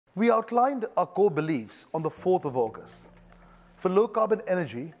We outlined our core beliefs on the 4th of August. For low-carbon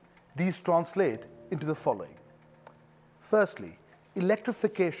energy, these translate into the following. Firstly,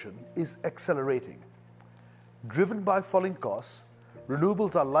 electrification is accelerating. Driven by falling costs,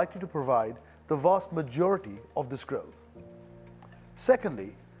 renewables are likely to provide the vast majority of this growth.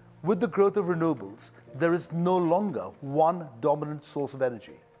 Secondly, with the growth of renewables, there is no longer one dominant source of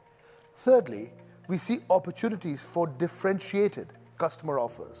energy. Thirdly, we see opportunities for differentiated customer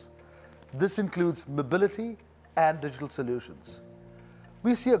offers. This includes mobility and digital solutions.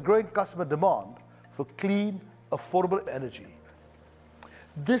 We see a growing customer demand for clean, affordable energy.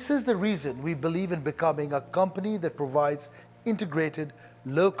 This is the reason we believe in becoming a company that provides integrated,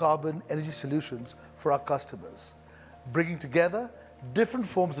 low-carbon energy solutions for our customers, bringing together different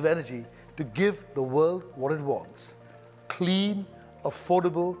forms of energy to give the world what it wants: clean,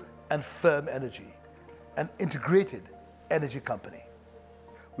 affordable, and firm energy, an integrated energy company.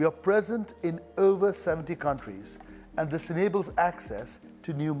 We are present in over 70 countries, and this enables access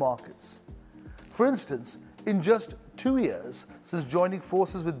to new markets. For instance, in just 2 years since joining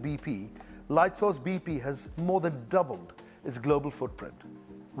forces with BP, Lightsource BP has more than doubled its global footprint.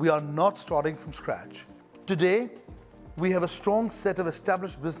 We are not starting from scratch. Today, we have a strong set of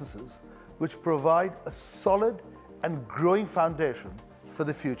established businesses which provide a solid and growing foundation for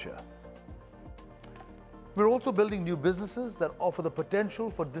the future. We're also building new businesses that offer the potential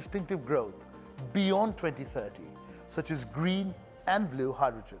for distinctive growth beyond 2030, such as green and blue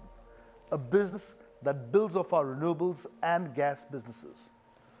hydrogen, a business that builds off our renewables and gas businesses.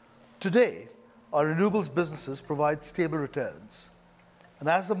 Today, our renewables businesses provide stable returns. And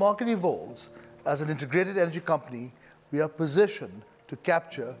as the market evolves, as an integrated energy company, we are positioned to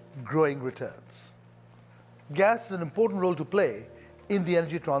capture growing returns. Gas has an important role to play in the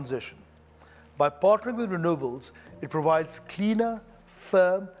energy transition. By partnering with renewables, it provides cleaner,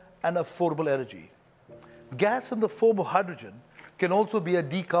 firm, and affordable energy. Gas in the form of hydrogen can also be a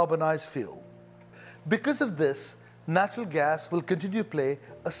decarbonized fuel. Because of this, natural gas will continue to play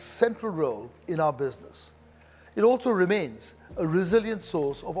a central role in our business. It also remains a resilient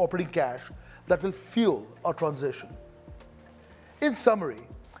source of operating cash that will fuel our transition. In summary,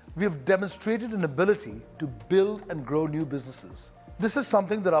 we have demonstrated an ability to build and grow new businesses. This is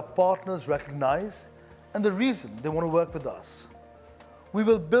something that our partners recognize and the reason they want to work with us. We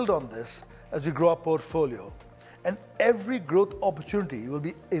will build on this as we grow our portfolio, and every growth opportunity will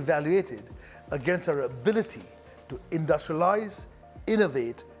be evaluated against our ability to industrialize,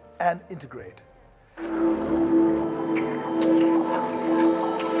 innovate, and integrate.